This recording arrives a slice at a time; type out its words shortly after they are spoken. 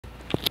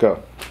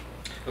Go.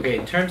 Okay,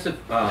 in terms of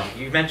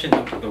you mentioned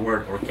the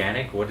word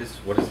organic. What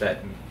does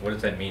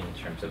that mean in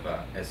terms of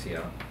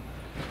SEO?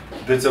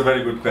 That's a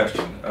very good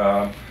question.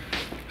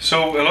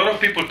 So a lot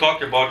of people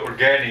talk about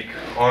organic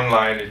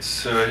online.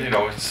 It's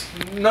it's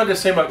not the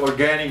same like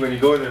organic when you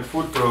go in the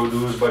food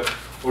produce, but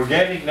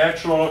organic,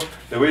 natural.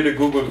 The way the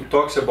Google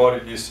talks about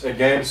it is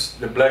against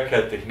the black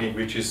hat technique,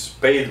 which is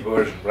paid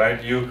version,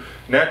 right? You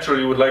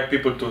naturally would like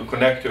people to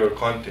connect to your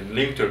content,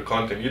 link to your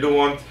content. You don't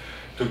want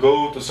to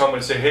go to someone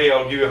and say, hey,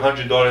 I'll give you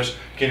 $100.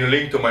 Can you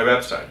link to my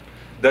website?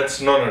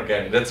 That's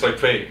non-organic. That's like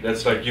fake.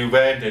 That's like you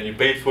went and you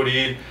paid for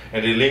it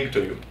and they link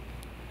to you.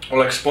 Or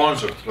like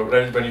sponsored,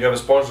 right? When you have a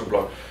sponsor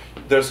blog,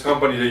 there's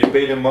company that you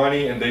pay them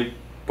money and they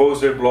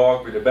post their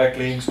blog with the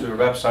backlinks to your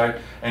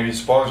website and it's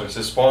sponsored. It's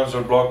a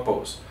sponsored blog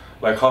post.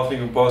 Like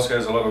Huffington Post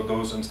has a lot of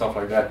those and stuff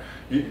like that.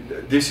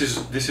 This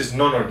is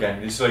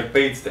non-organic. This is like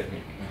paid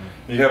technique.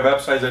 Mm-hmm. You have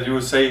websites that you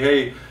would say,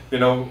 hey,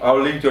 I'll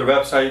link to your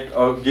website.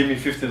 Give me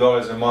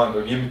 $50 a month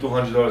or give me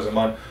 $200 a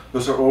month.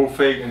 Those are all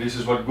fake, and this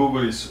is what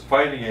Google is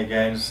fighting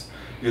against.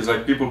 Is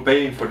like people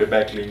paying for the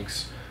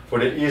backlinks, for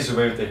the easy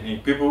wave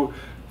technique. People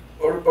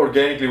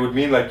organically would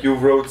mean like you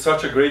wrote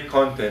such a great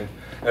content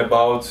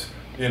about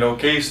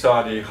case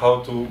study,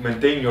 how to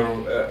maintain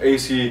your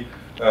AC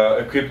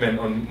equipment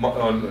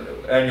on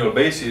annual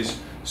basis,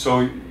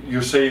 so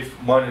you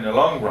save money in the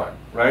long run,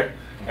 right?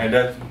 And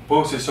that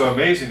post is so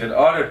amazing that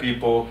other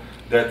people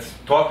that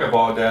talk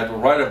about that or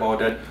write about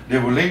that, they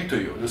will link to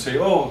you. They'll say,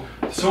 oh,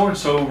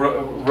 so-and-so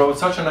wrote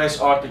such a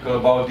nice article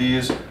about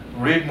this,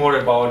 read more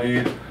about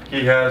it.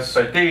 He has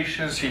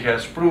citations, he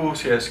has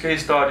proofs, he has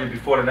case study,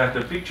 before and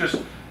after pictures,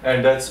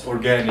 and that's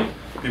organic.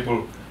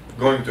 People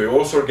going to it.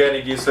 Also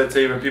organic is, let's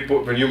say,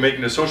 when you're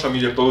making a social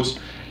media post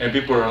and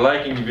people are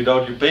liking it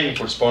without you paying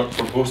for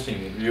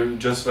posting it. You're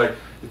just like,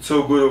 it's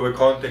so good of a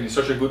content, it's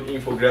such a good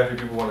infographic,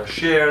 people want to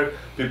share,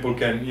 people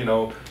can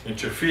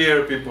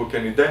interfere, people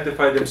can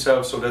identify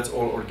themselves, so that's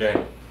all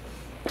organic.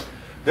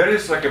 There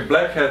is like a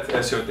black hat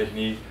SEO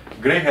technique,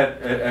 gray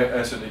hat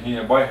SEO technique,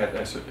 and white hat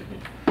SEO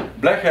technique.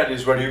 Black hat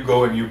is where you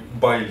go and you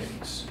buy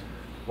links.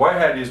 White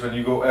hat is when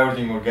you go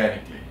everything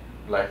organically,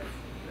 like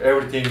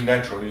everything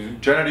natural. You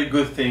generate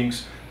good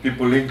things,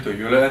 people link to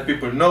you. Let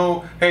people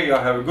know, hey,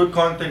 I have a good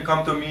content,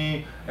 come to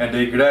me, and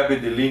they grab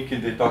it, they link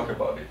it, they talk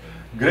about it.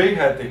 Gray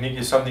hat technique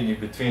is something in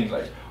between,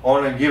 like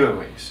online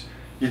giveaways.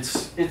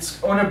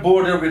 It's on a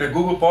border with a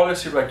Google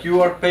policy, like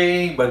you are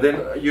paying, but then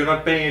you're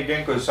not paying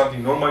again because it's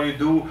something normal you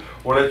do.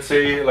 Or let's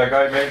say, like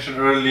I mentioned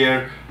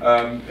earlier,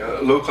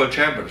 local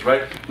chambers,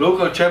 right?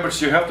 Local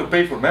chambers, you have to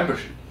pay for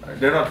membership.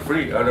 They're not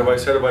free,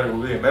 otherwise everybody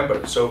will be a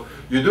member. So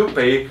you do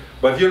pay,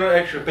 but you're not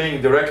actually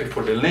paying directly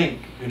for the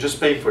link. You're just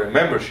paying for the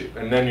membership,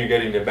 and then you're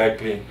getting the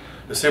backlink.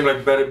 The same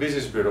like Better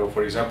Business Bureau,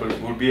 for example,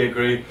 would be a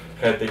great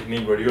hat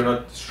technique where you're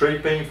not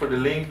straight paying for the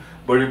link,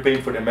 but you're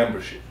paying for the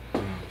membership.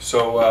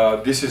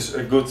 So this is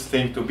a good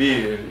thing to be.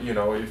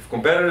 If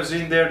competitors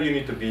in there, you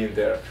need to be in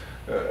there.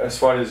 As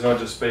far as not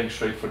just paying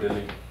straight for the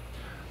link,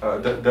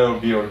 that will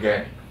be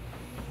organic.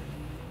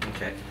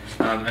 Okay.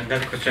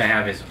 Another question I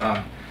have is,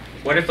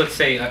 what if, let's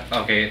say,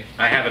 okay,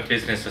 I have a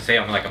business. Let's say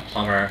I'm like a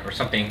plumber or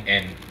something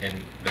in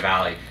the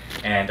valley,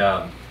 and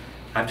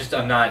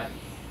I'm not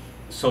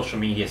social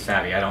media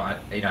savvy. I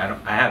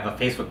have a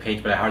Facebook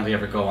page, but I hardly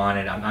ever go on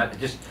it.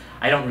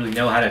 I don't really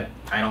know how to.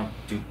 I don't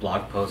do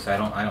blog posts. I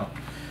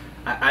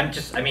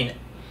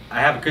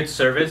have a good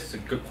service, a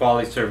good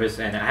quality service,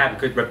 and I have a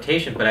good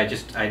reputation, but I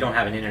don't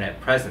have an internet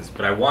presence.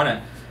 But I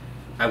wanna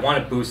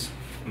boost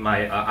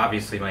my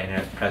obviously my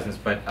internet presence.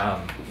 But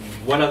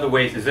what other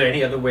ways? Is there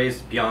any other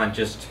ways beyond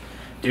just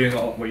doing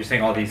what you're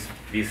saying? All these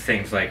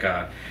things like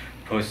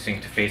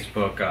posting to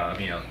Facebook,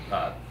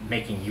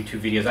 making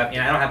YouTube videos. I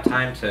don't have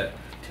time to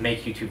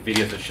make YouTube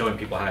videos of showing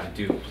people how to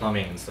do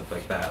plumbing and stuff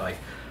like that. Like,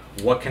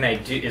 what can I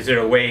do? Is there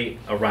a way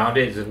around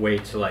it? Is there a way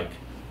to like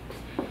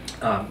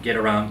get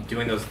around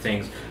doing those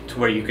things to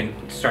where you can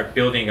start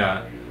building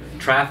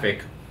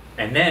traffic,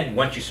 and then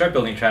once you start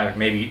building traffic,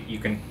 maybe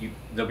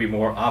there'll be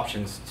more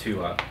options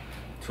to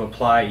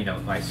apply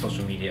my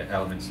social media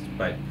elements.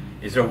 But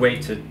is there a way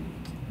to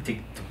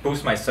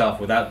boost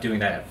myself without doing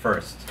that at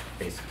first,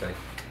 basically?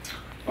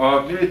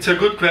 It's a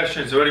good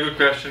question. It's a very good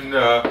question.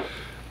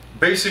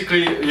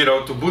 Basically,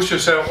 to boost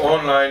yourself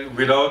online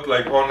without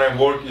like online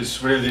work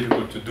is really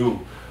difficult to do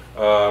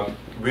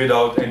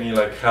without any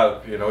like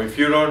help. If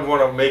you don't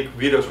want to make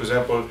videos, for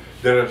example,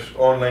 there are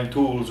online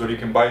tools where you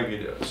can buy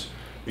videos.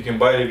 You can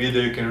buy a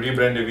video, you can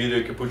rebrand the video,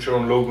 you can put your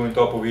own logo on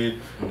top of it.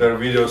 There are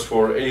videos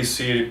for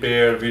AC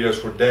repair, videos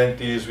for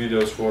dentists,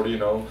 videos for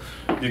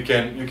you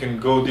can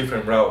go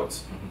different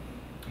routes.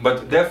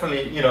 But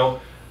definitely,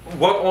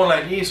 what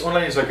online is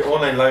like an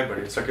online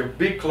library. It's like a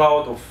big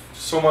cloud of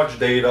so much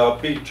data,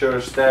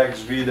 pictures,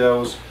 tags,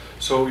 videos.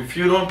 So if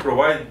you don't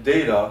provide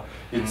data,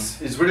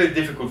 it's really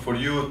difficult for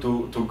you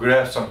to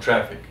grab some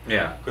traffic.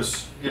 Yeah.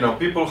 Because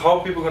how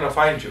people gonna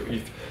find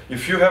you?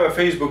 If you have a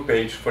Facebook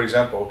page, for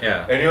example,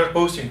 and you're not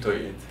posting to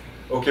it,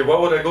 okay, why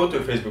would I go to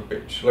a Facebook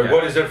page? Like,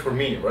 what is there for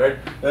me, right?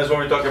 That's when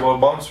we talk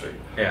about bounce rate.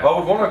 I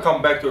would want to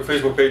come back to a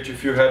Facebook page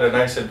if you had a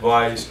nice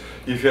advice,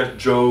 if you had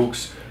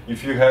jokes,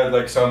 if you had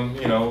like some,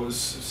 you know,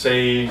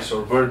 sayings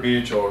or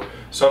verbiage or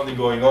something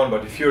going on.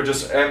 But if you're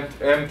just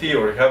empty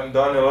or you haven't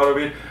done a lot of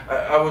it,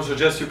 I would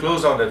suggest you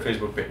close down that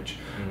Facebook page.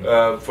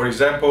 For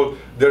example,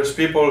 there's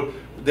people,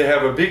 they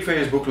have a big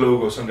Facebook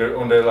logos on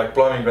their like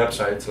plumbing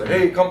websites, like,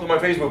 hey, come to my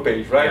Facebook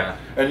page, right? Yeah.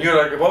 And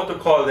you're like about to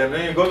call them,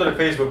 then you go to the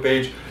Facebook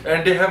page,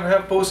 and they haven't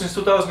had posts since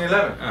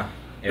 2011. Yeah.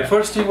 The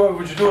first thing, what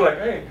would you do? Like,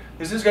 hey,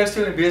 is this guy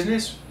still in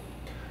business?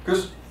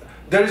 Because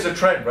there is a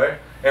trend, right?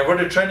 And where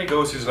the trend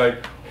goes is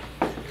like,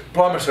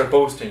 plumbers are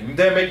posting.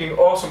 They're making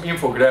awesome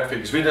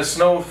infographics with the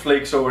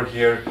snowflakes over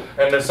here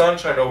and the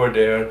sunshine over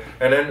there,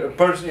 and then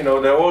you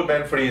know, the old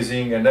man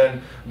freezing, and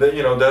then the,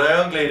 you know, the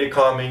young lady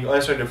coming,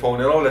 answering the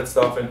phone, and all that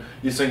stuff, and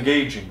it's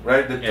engaging,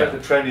 right? The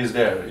trend is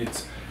there.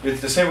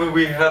 It's the same way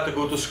we had to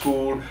go to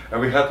school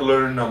and we had to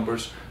learn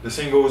numbers. The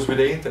same goes with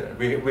the internet.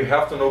 We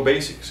have to know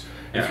basics.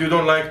 If you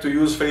don't like to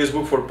use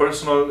Facebook for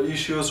personal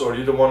issues, or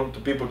you don't want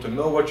the people to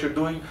know what you're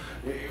doing,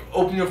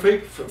 open your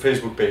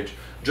Facebook page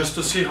just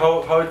to see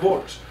how it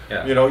works.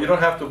 You know, you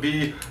don't have to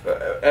be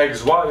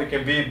XY, you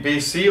can be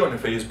BC on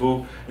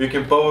Facebook. You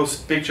can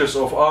post pictures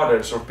of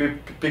others, or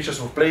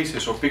pictures of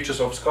places, or pictures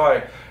of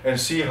sky, and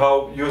see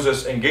how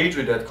users engage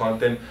with that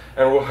content,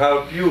 and will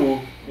help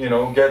you, you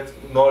know, get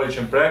knowledge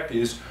and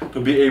practice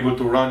to be able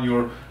to run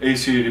your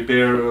AC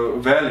repair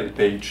valid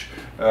page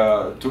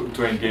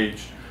to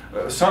engage.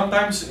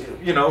 Sometimes,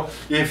 you know,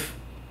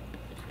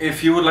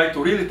 if you would like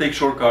to really take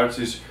shortcuts,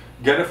 is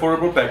get a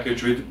affordable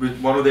package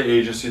with one of the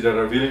agencies that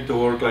are willing to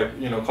work, like,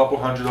 you know, a couple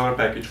 $100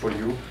 package for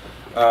you.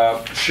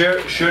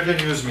 Share the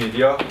news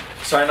media.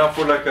 Sign up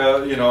for like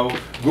a, you know,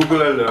 Google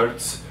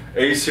Alerts,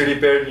 AC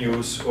repair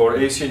news, or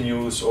AC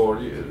news, or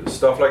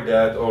stuff like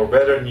that, or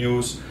weather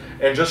news,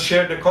 and just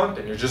share the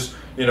content. You just,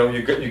 you know,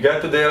 you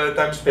get to the LA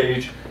Times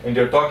page, and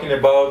they're talking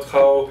about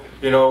how,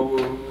 you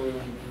know,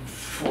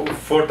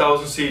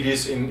 4,000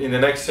 cities in the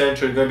next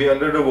century are going to be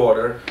under the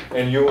water,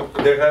 and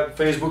they have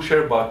Facebook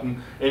share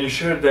button, and you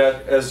share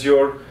that as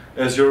your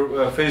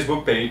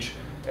Facebook page,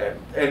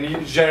 and you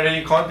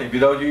generate content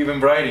without you even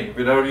writing,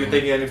 without you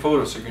taking any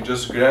photos. You can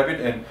just grab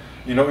it, and,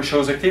 you know, it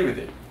shows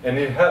activity, and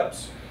it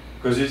helps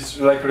because it's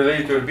like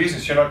related to your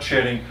business. You're not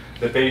sharing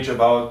the page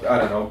about, I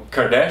don't know,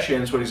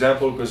 Kardashians, for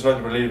example, because it's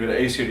not related with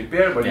AC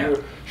repair, but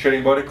you're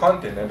sharing about the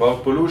content,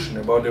 about pollution,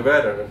 about the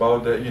weather,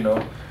 about the, you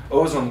know,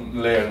 ozone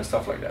layer and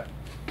stuff like that.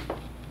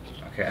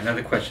 Okay,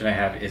 another question I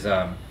have is,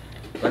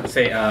 let's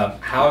say,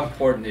 how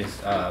important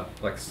is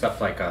like stuff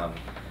like,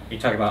 you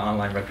talk about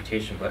online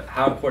reputation, but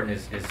how important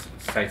is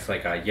sites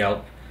like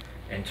Yelp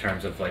in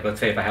terms of, like, let's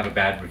say if I have a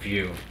bad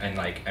review, and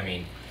like, I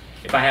mean,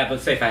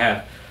 let's say if I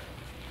have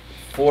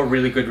 4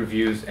 really good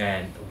reviews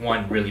and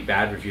 1 really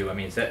bad review, I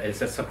mean, is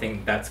that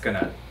something that's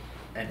gonna,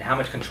 and how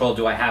much control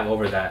do I have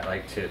over that,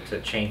 like,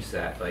 to change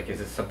that? Like,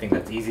 is it something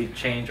that's easy to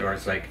change, or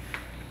it's like,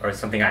 or it's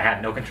something I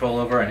had no control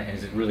over, and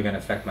is it really gonna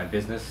affect my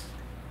business?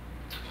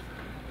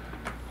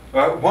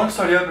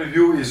 1-star Yelp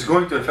review is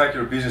going to affect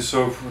your business.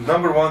 So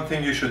number one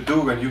thing you should do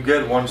when you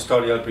get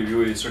 1-star Yelp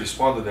review is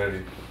respond to that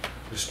review.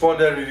 Respond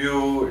to that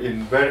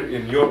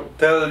review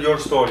tell your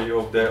story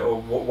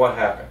of what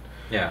happened.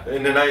 Yeah.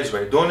 In a nice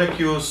way. Don't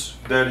accuse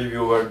the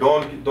reviewer.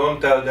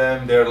 Don't tell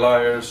them they're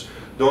liars.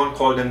 Don't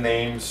call them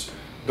names.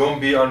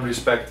 Don't be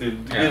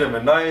unrespected. Give them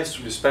a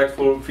nice,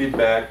 respectful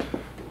feedback.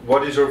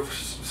 What is your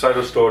side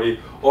of the story?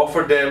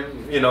 Offer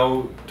them, you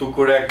know, to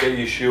correct the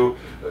issue.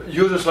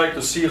 Users like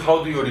to see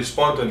how do you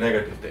respond to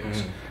negative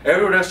things.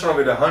 Every restaurant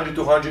with 100,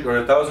 200, or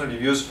 1,000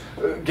 reviews,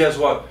 guess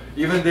what?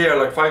 Even they are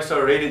like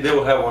 5-star rated, they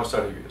will have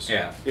 1-star reviews.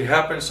 Yeah. It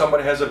happens.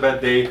 Somebody has a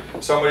bad day.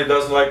 Somebody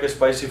doesn't like a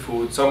spicy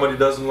food. Somebody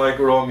doesn't like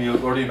raw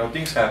milk, or, you know,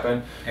 things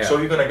happen. So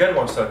you're gonna get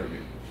 1-star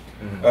review.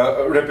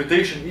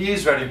 Reputation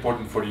is very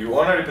important for you.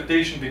 Online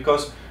reputation,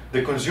 because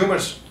the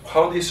consumers,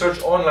 how they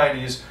search online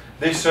is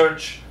they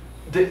search.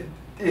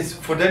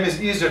 For them,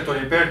 it's easier to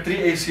repair 3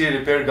 AC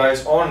repair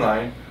guys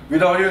online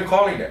without even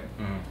calling them,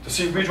 to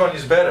see which one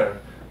is better.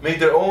 Make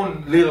their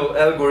own little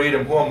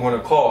algorithm who I'm going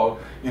to call,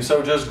 instead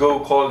of just go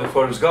call the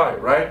first guy,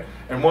 right?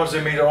 And once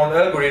they make their own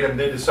algorithm,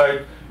 they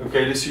decide,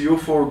 okay, they see you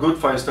 4 good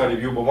 5-star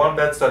review, but 1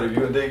 bad star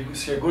review, and they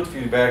see a good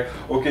feedback.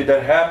 Okay,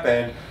 that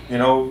happened, you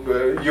know,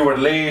 you were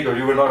late, or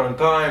you were not on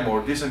time,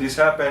 or this and this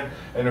happened,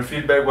 and the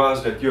feedback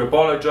was that you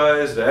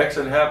apologized, the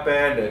accident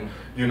happened, and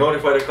you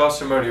notify the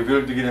customer, you're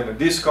willing to give them a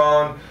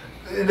discount.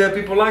 And there are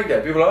people like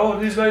that. People are, oh,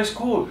 this guy is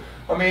cool.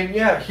 I mean,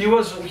 yeah,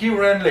 he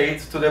ran late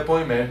to the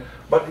appointment,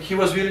 but he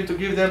was willing to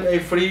give them a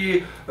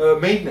free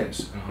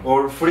maintenance,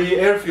 or free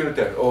air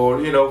filter,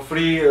 or, you know,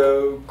 free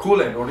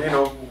coolant, or, you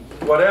know,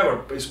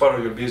 whatever is part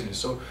of your business.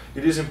 So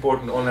it is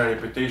important online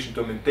reputation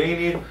to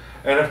maintain it.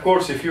 And of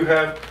course, if you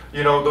have,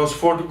 you know, those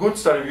 4 good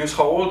star reviews,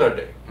 how old are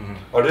they?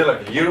 Are they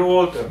like a year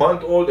old, a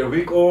month old, a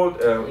week old?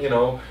 You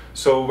know,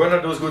 so when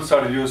are those good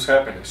star reviews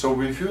happening?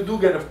 So if you do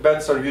get a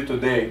bad star review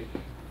today,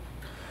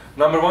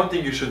 number one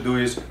thing you should do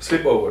is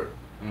slip over.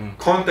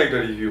 Contact the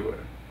reviewer.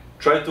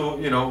 Try to,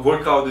 you know,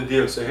 work out the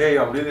deal. Say, hey,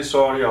 I'm really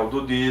sorry, I'll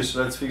do this,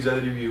 let's fix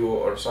that review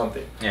or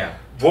something. Yeah.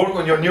 Work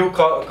on your new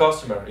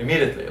customer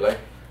immediately. Like,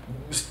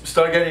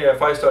 start getting a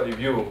 5-star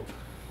review,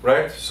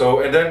 right?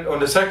 So, and then on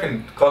the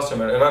second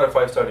customer, another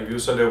 5-star review,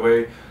 so that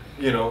way,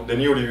 you know, the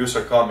new reviews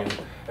are coming.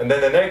 And then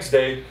the next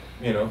day,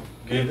 you know,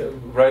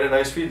 write a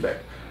nice feedback.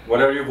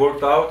 Whatever you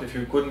worked out, if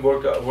you couldn't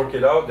work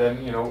it out,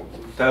 then, you know,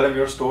 tell them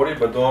your story,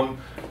 but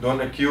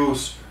don't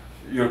accuse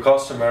your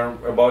customer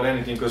about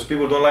anything, because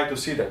people don't like to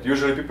see that.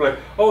 Usually people are like,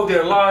 oh,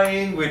 they're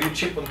lying, we did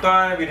ship on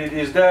time, we did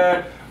this,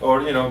 that,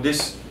 or, you know,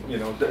 this, you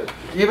know,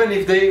 even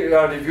if they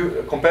are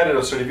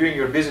competitors reviewing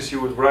your business,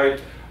 you would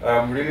write,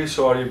 I'm really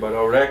sorry, but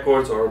our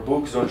records or our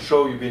books don't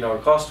show you being our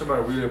customer. I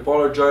really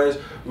apologize.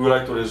 We would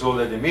like to resolve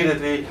that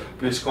immediately.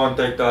 Please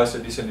contact us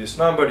at this and this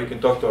number. You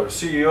can talk to our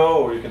CEO,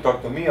 or you can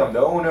talk to me, I'm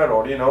the owner,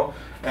 or, you know,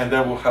 and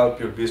that will help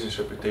your business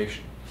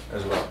reputation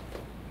as well.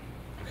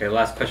 Okay,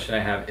 last question I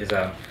have is,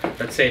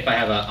 let's say if I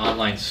have an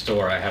online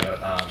store, I have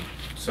a,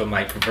 so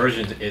my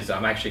conversion is,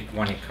 I'm actually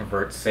wanting to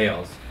convert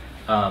sales.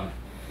 What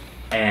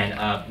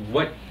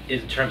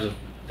in terms of,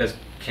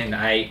 can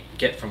I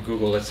get from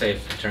Google, let's say in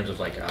terms of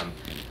like,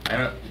 I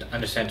don't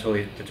understand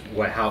totally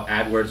how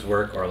AdWords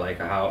work, or like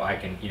how I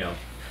can, you know,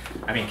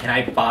 I mean, can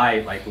I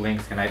buy like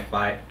links? Can I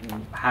buy,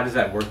 how does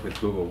that work with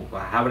Google?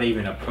 How would I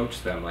even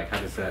approach them? Like, how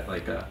does that,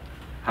 like,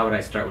 how would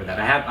I start with that?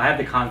 I have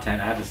the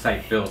content, I have the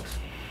site built,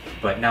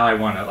 but now I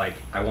want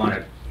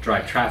to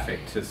drive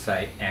traffic to the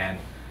site, and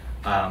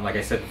like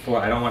I said before,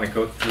 I don't want to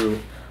go through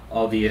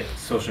all the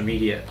social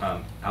media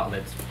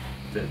outlets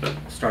to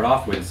start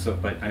off with. So,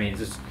 but I mean,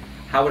 just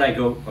how would I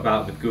go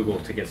about with Google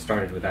to get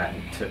started with that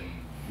and to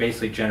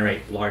basically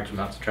generate large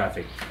amounts of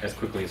traffic as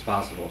quickly as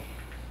possible?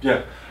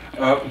 Yeah,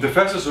 the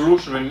fastest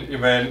solution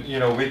when you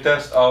know we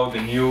test out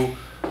the new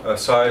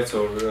sites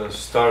or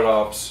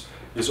startups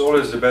is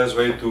always the best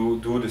way to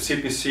do the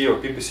CPC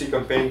or PPC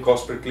campaign,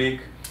 cost per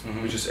click,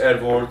 which is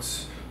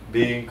AdWords,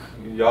 Bing,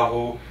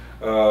 Yahoo.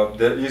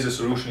 The easiest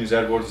solution is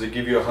AdWords. They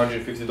give you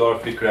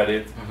 $150 free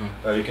credit.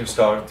 You can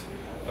start.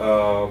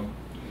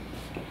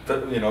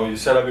 You know, you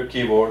set up your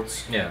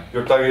keywords,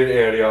 your target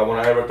area. I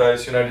want to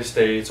advertise United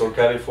States or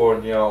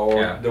California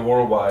or the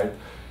worldwide.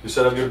 You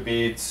set up your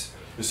beats,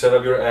 you set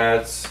up your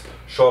ads.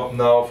 Shop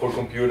now for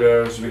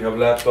computers. We have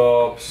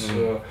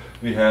laptops,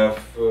 we have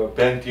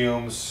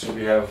Pentiums,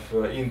 we have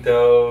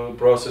Intel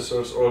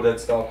processors, all that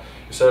stuff.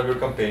 You set up your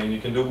campaign.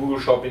 You can do Google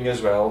Shopping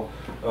as well,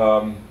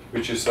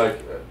 which is like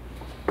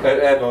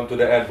add-on to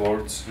the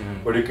AdWords,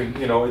 where you can,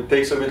 you know, it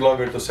takes a bit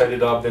longer to set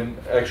it up than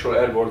actual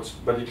AdWords,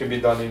 but it can be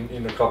done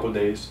in a couple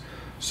days.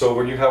 So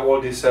when you have all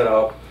this set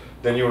up,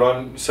 then you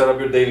set up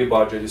your daily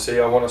budget. You say,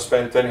 I want to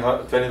spend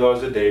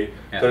 $20 a day,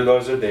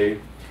 $30 a day.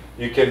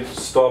 You can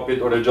stop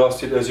it or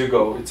adjust it as you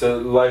go. It's a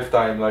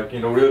lifetime, like, you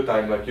know, real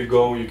time. Like you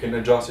go, you can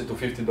adjust it to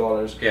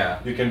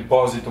 $50. You can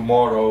pause it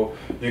tomorrow.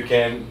 You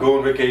can go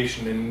on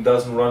vacation and it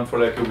doesn't run for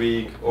like a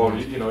week, or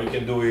you know, you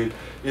can do it.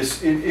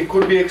 It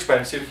could be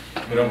expensive.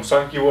 You know,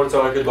 some keywords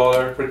are like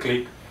 $1 per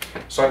click.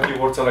 Some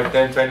keywords are like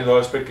 $10,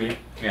 $20 per click.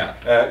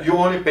 You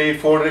only pay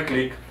for the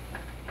click.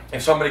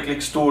 If somebody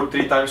clicks 2 or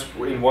 3 times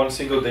in one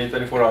single day,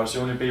 24 hours,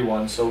 you only pay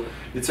once. So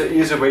it's an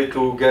easy way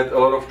to get a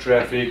lot of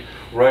traffic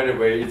right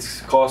away.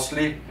 It's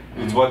costly.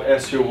 It's what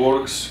SEO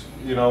works,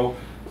 you know,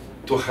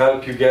 to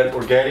help you get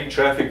organic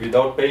traffic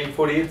without paying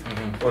for it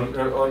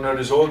on the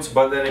results.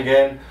 But then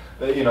again,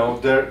 you know,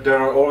 there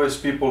are always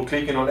people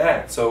clicking on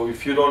ads. So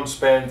if you don't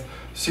spend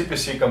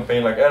CPC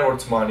campaign like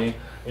AdWords money,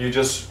 you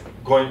just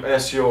going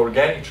SEO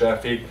organic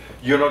traffic,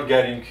 you're not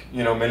getting,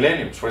 you know,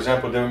 millennials. For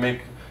example, they will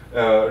make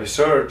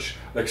research,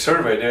 like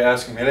survey, they're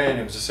asking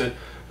millennials. They said,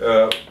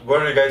 where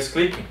are you guys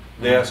clicking?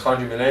 They asked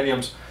 100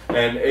 millennials,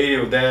 and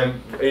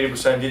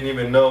 80% didn't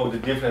even know the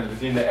difference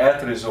between the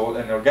ad result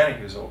and the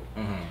organic result.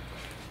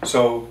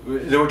 So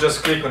they would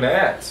just click on the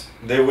ads.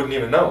 They wouldn't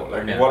even know,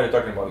 like, what are you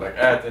talking about, like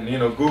ad. And you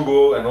know,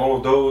 Google and all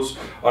of those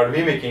are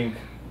mimicking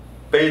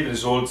paid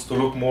results to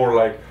look more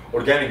like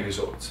organic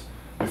results.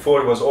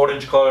 Before it was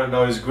orange color,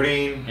 now it's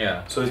green.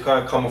 So it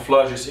kind of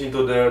camouflages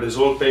into the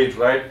result page,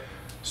 right?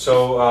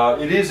 So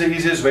it is the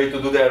easiest way to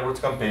do the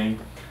AdWords campaign.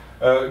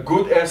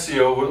 Good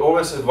SEO would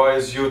always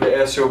advise you the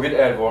SEO with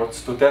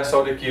AdWords to test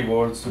out the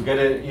keywords, to get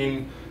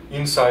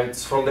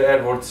insights from the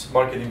AdWords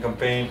marketing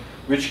campaign,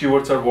 which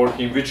keywords are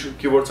working, which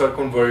keywords are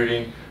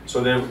converting,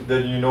 so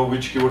that you know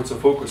which keywords to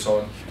focus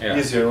on.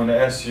 Easier on the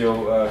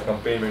SEO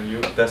campaign when you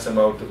test them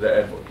out of the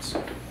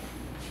AdWords.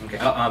 Okay.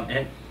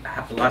 And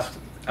last,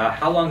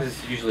 how long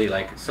is usually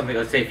like something?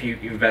 Let's say if you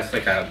invest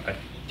like a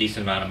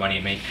decent amount of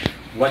money,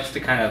 what's the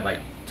kind of like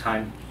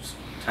time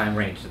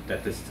range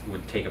that this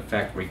would take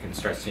effect where you can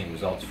start seeing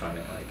results from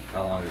it? Like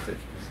how long does it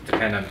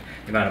depend on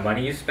the amount of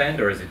money you spend,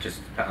 or is it just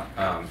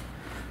on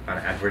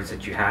AdWords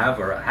that you have,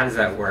 or how does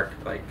that work,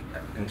 like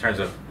in terms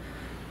of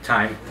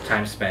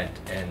time spent,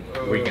 and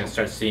where you can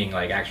start seeing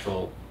like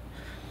actual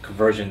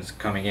conversions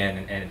coming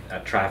in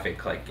and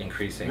traffic like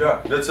increasing?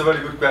 Yeah, that's a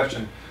very good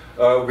question.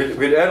 With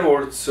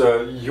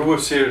AdWords, you will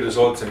see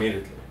results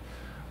immediately.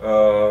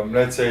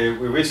 Let's say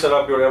we set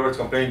up your AdWords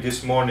campaign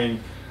this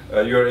morning.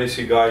 You're an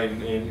AC guy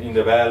in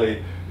the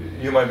valley,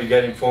 you might be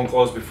getting phone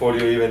calls before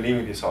you're even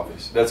leaving this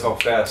office. That's how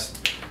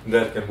fast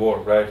that can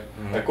work, right?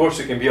 Of course,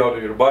 you can be out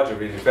of your budget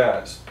really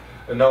fast.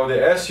 And now the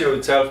SEO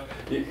itself,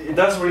 it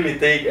doesn't really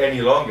take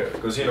any longer,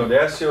 because you know the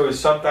SEO is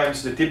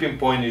sometimes the tipping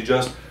point is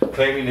just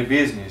claiming the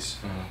business,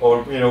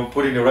 or you know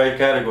putting the right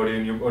category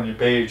on your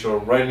page, or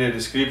writing the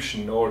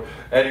description, or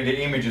adding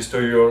the images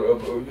to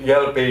your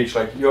Yelp page.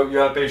 Like your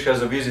Yelp page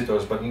has the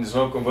visitors, but there's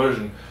no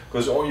conversion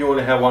because you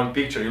only have one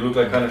picture. You look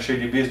like kind of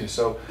shady business.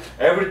 So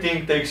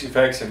everything takes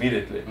effects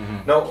immediately.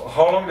 Now,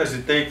 how long does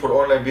it take for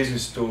online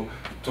business to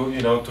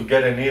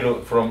get a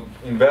needle from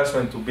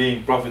investment to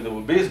being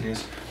profitable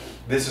business?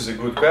 This is a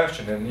good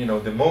question, and you know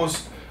the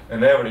most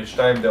an average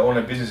time the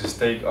online businesses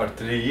take are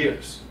 3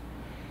 years.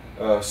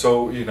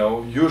 So you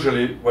know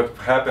usually what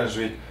happens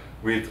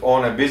with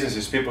online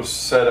businesses, people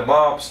set them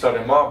up, start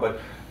them up, but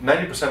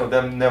 90% of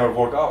them never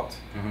work out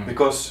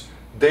because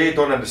they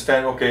don't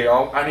understand. Okay,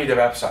 I need a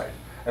website,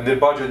 and their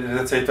budget is,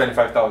 let's say,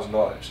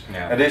 $25,000,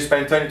 and they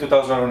spend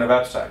 $22,000 on a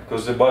website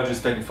because the budget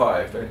is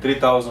 25, and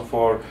 $3,000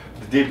 for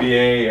the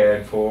DBA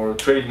and for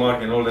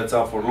trademark and all that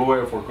stuff, for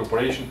lawyer, for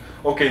corporation.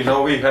 Okay,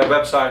 now we have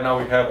website, now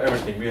we have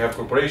everything. We have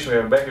corporation, we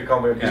have bank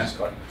account, we have business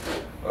card.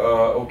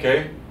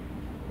 Okay,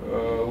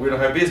 we don't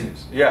have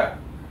business. Yeah,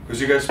 because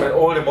you guys spend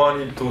all the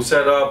money to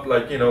set up,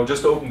 like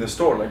just to open the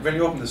store. Like when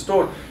you open the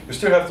store, you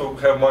still have to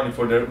have money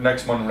for the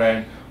next month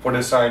rent, for the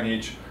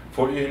signage.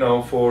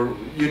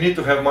 You need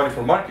to have money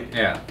for marketing.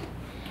 Yeah.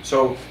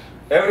 So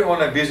every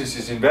online business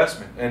is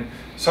investment, and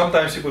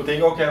sometimes people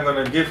think, okay, I'm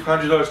going to give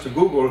 $100 to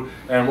Google,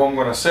 and I'm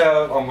going to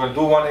sell. I'm going to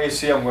do one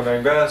AC. I'm going to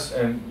invest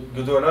and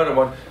do another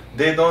one.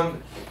 They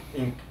don't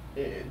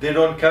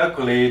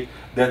calculate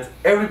that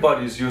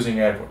everybody is using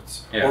AdWords,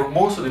 or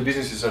most of the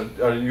businesses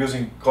are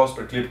using cost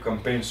per click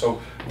campaigns. So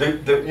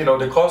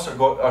the costs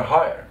are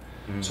higher.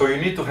 So you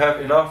need to have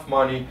enough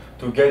money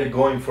to get it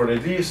going for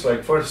at least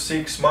like first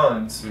 6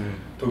 months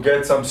to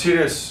get some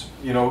serious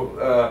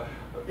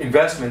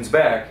investments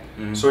back,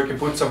 so you can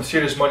put some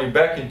serious money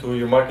back into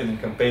your marketing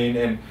campaign.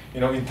 And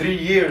in 3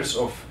 years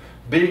of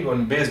being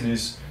on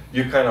business,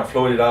 you kind of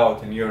float it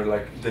out, and you're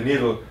like the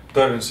needle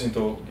turns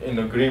into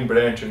a green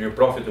branch, and you're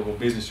profitable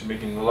business. You're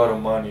making a lot of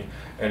money,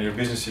 and your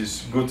business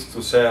is good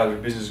to sell.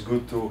 Your business is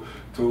good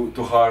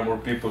to hire more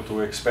people,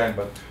 to expand.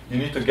 But you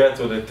need to get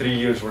to the 3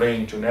 years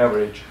range on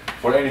average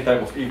for any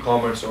type of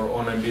e-commerce or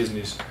online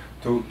business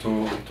to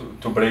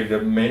break the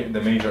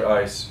major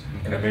ice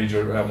and a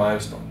major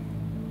milestone.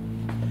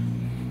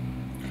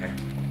 Okay.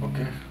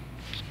 Okay.